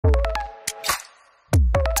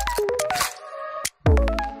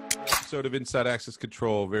episode of Inside Access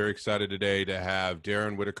Control. Very excited today to have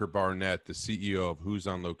Darren Whitaker-Barnett, the CEO of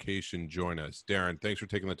WhosOnLocation, join us. Darren, thanks for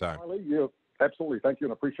taking the time. Yeah, absolutely. Thank you,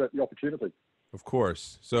 and I appreciate the opportunity. Of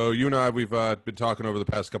course. So you and I, we've been talking over the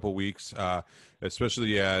past couple of weeks,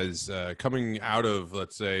 especially as coming out of,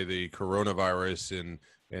 let's say, the coronavirus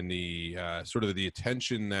and the sort of the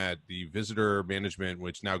attention that the visitor management,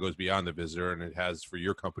 which now goes beyond the visitor, and it has for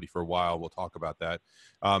your company for a while, we'll talk about that,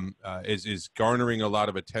 is garnering a lot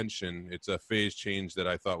of attention. It's a phase change that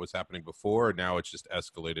I thought was happening before, and now it's just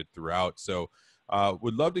escalated throughout. So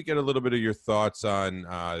would love to get a little bit of your thoughts on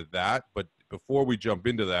that, but before we jump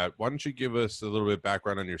into that, why don't you give us a little bit of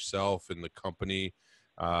background on yourself and the company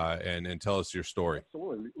and tell us your story?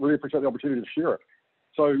 Absolutely. Really appreciate the opportunity to share it.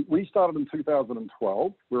 So we started in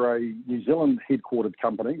 2012. We're a New Zealand headquartered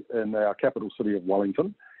company in our capital city of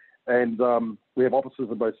Wellington. And we have offices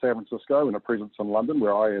in both San Francisco and a presence in London,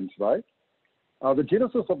 where I am today. The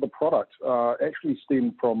genesis of the product actually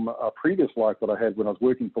stemmed from a previous life that I had when I was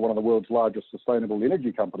working for one of the world's largest sustainable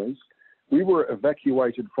energy companies. We were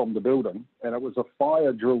evacuated from the building, and it was a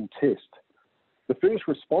fire drill test. The first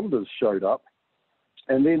responders showed up,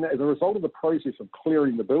 and then as a result of the process of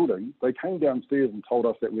clearing the building, they came downstairs and told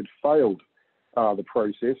us that we'd failed the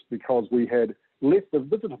process because we had left the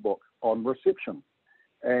visitor book on reception,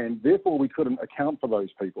 and therefore we couldn't account for those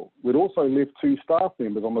people. We'd also left 2 staff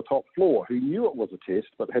members on the top floor who knew it was a test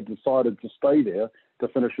but had decided to stay there to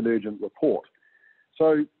finish an urgent report.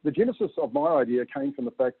 So the genesis of my idea came from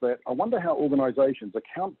the fact that I wonder how organisations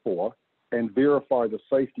account for and verify the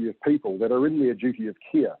safety of people that are in their duty of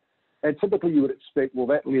care. And typically you would expect, well,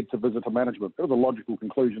 that led to visitor management. That was a logical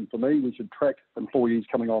conclusion for me. We should track employees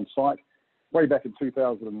coming on site. Way back in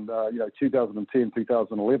 2010,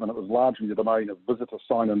 2011, it was largely the domain of visitor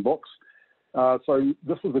sign-in books. So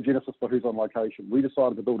this was the genesis for WhosOnLocation. We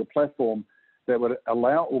decided to build a platform that would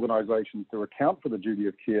allow organisations to account for the duty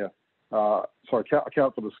of care,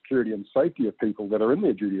 account for the security and safety of people that are in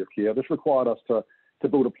their duty of care. This required us to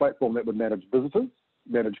build a platform that would manage visitors,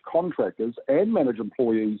 manage contractors, and manage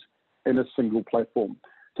employees in a single platform.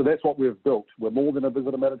 So that's what we've built. We're more than a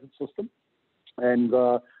visitor management system. And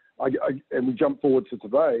and we jump forward to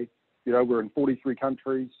today. You know, we're in 43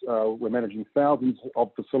 countries. We're managing thousands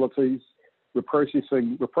of facilities. We've processed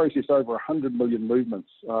over 100 million movements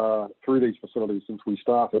through these facilities since we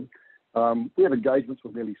started. We have engagements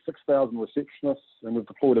with nearly 6,000 receptionists, and we've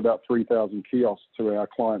deployed about 3,000 kiosks to our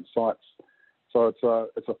client sites. So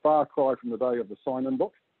it's a far cry from the day of the sign-in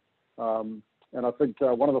book. And I think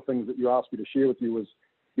one of the things that you asked me to share with you was,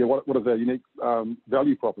 you know, what is our unique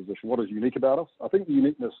value proposition? What is unique about us? I think the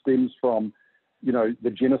uniqueness stems from, you know,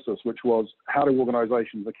 the genesis, which was how do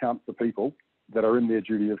organisations account for people that are in their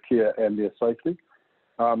duty of care and their safety?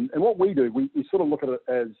 And what we do, we sort of look at it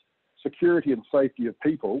as security and safety of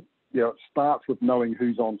people. You know, it starts with knowing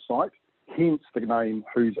who's on site, hence the name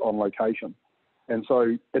WhosOnLocation. And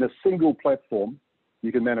so in a single platform,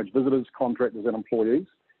 you can manage visitors, contractors, and employees.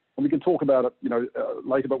 And we can talk about it, you know,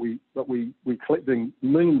 later, but we're collecting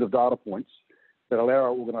millions of data points that allow our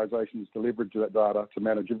organisations to leverage that data to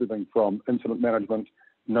manage everything from incident management,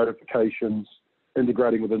 notifications,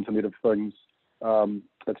 integrating with Internet of Things.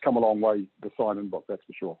 It's come a long way, the sign-in book, that's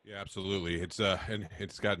for sure. Yeah, absolutely. And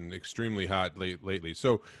it's gotten extremely hot lately.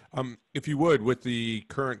 So if you would, with the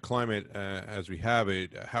current climate as we have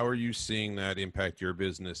it, how are you seeing that impact your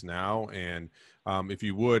business now? And if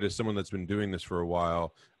you would, as someone that's been doing this for a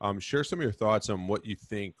while, share some of your thoughts on what you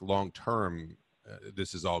think long-term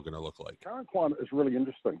this is all going to look like. The current climate is really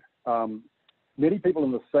interesting. Many people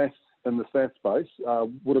in the SaaS space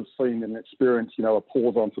would have seen and experienced, you know, a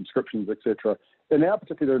pause on subscriptions, etc. In our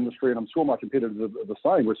particular industry, and I'm sure my competitors are the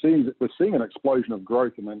same, we're seeing an explosion of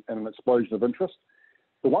growth and an explosion of interest.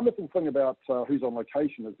 The wonderful thing about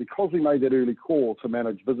WhosOnLocation is because we made that early call to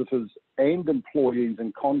manage visitors and employees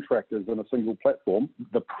and contractors in a single platform,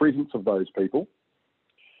 the presence of those people,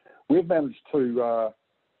 we've managed to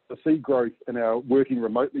see growth in our working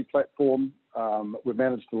remotely platform. We've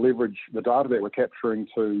managed to leverage the data that we're capturing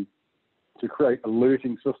to create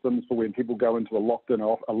alerting systems for when people go into a locked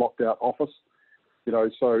out office. You know,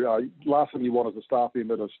 so last thing you want is a staff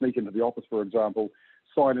member to sneak into the office, for example,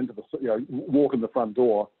 sign into walk in the front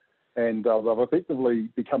door, and they've effectively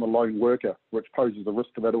become a lone worker, which poses a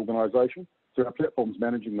risk to that organisation. So our platform's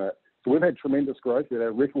managing that. So we've had tremendous growth. We had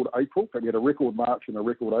a record April, we had a record March and a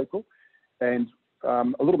record April. And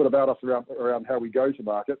a little bit about us around how we go to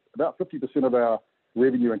market. About 50% of our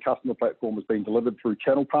revenue and customer platform has been delivered through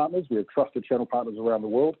channel partners. We have trusted channel partners around the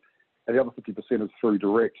world, and the other 50% is through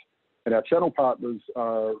direct. And our channel partners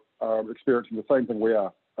are experiencing the same thing we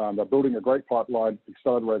are. They're building a great pipeline,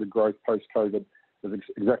 accelerated growth post-COVID, is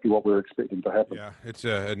exactly what we're expecting to happen. Yeah, it's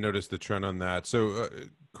I noticed the trend on that. So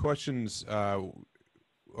questions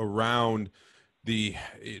around the,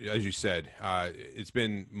 as you said, it's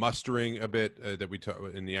been mustering a bit that we talk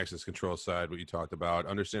in the access control side, what you talked about,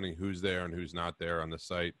 understanding who's there and who's not there on the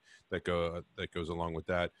site that goes along with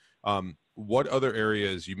that. What other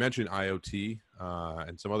areas, you mentioned IoT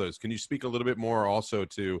and some others, can you speak a little bit more also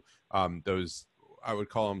to those, I would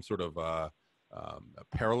call them sort of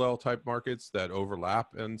parallel type markets that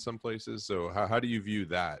overlap in some places? So how do you view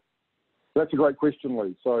that? That's a great question,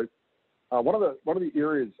 Lee. So one of the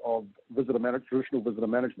areas of traditional visitor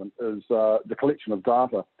management is the collection of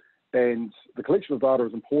data, and the collection of data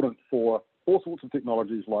is important for all sorts of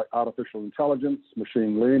technologies like artificial intelligence,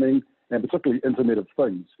 machine learning, and particularly Internet of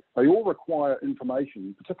Things. They all require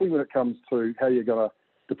information, particularly when it comes to how you're going to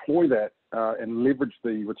deploy that and leverage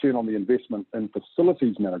the return on the investment in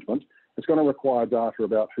facilities management. It's going to require data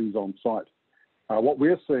about who's on site. What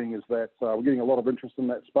we're seeing is that we're getting a lot of interest in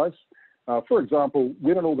that space. For example,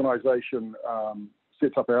 when an organisation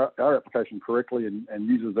sets up our application correctly and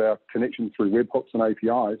uses our connection through webhooks and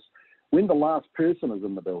APIs, when the last person is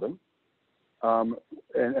in the building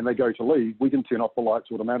and they go to leave, we can turn off the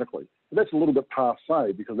lights automatically. But that's a little bit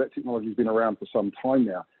passé because that technology has been around for some time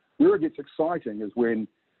now. Where it gets exciting is when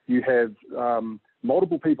you have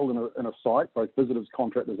multiple people in a site, both visitors,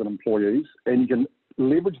 contractors, and employees, and you can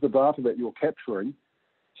leverage the data that you're capturing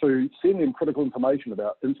to send them critical information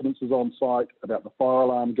about incidences on site, about the fire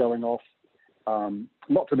alarm going off,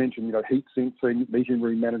 not to mention, heat sensing, meeting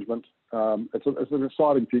room management. It's an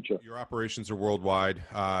exciting future. Your operations are worldwide.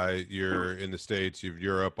 You're in the States, you've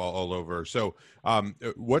Europe, all over. So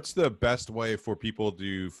what's the best way for people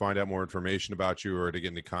to find out more information about you or to get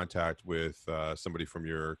into contact with somebody from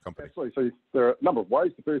your company? Absolutely. So there are a number of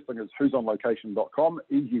ways. The first thing is WhosOnLocation.com,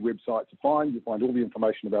 easy website to find. You find all the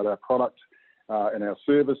information about our product and our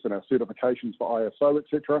service and our certifications for ISO,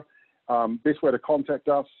 etc. Best way to contact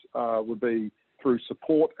us would be through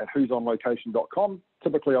support@WhosOnLocation.com.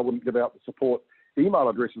 Typically, I wouldn't give out the support email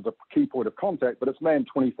address as a key point of contact, but it's manned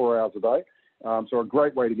 24 hours a day. So a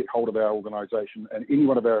great way to get hold of our organisation, and any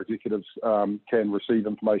one of our executives can receive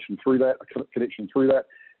information through that, a connection through that.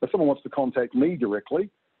 If someone wants to contact me directly,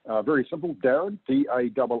 very simple, Darren,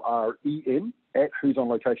 DARREN,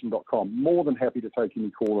 @WhosOnLocation.com. More than happy to take any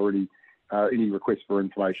call or any request for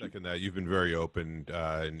information. Second that, you've been very open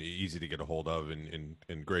and easy to get a hold of and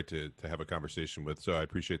great to have a conversation with. So I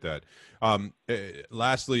appreciate that.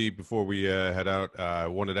 Lastly, before we head out, I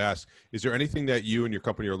wanted to ask, is there anything that you and your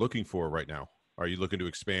company are looking for right now? Are you looking to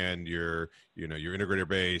expand your integrator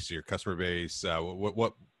base, your customer base?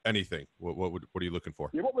 Anything? What are you looking for?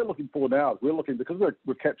 Yeah, what we're looking for now is because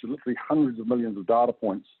we've captured literally hundreds of millions of data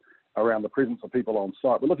points around the presence of people on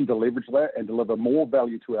site. We're looking to leverage that and deliver more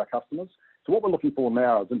value to our customers. So what we're looking for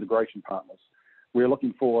now is integration partners. We're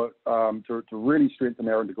looking for to really strengthen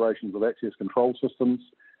our integrations with access control systems,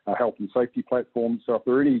 health and safety platforms. So if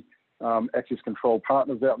there are any access control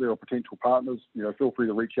partners out there or potential partners, feel free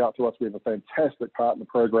to reach out to us. We have a fantastic partner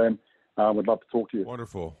program. We'd love to talk to you.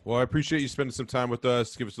 Wonderful. Well, I appreciate you spending some time with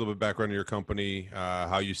us. Give us a little bit of background on your company,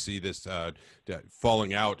 how you see this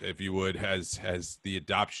falling out, if you would, as the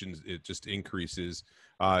adoption it just increases.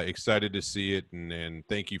 Excited to see it, and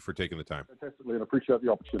thank you for taking the time. Fantastically, and appreciate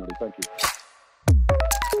the opportunity. Thank you.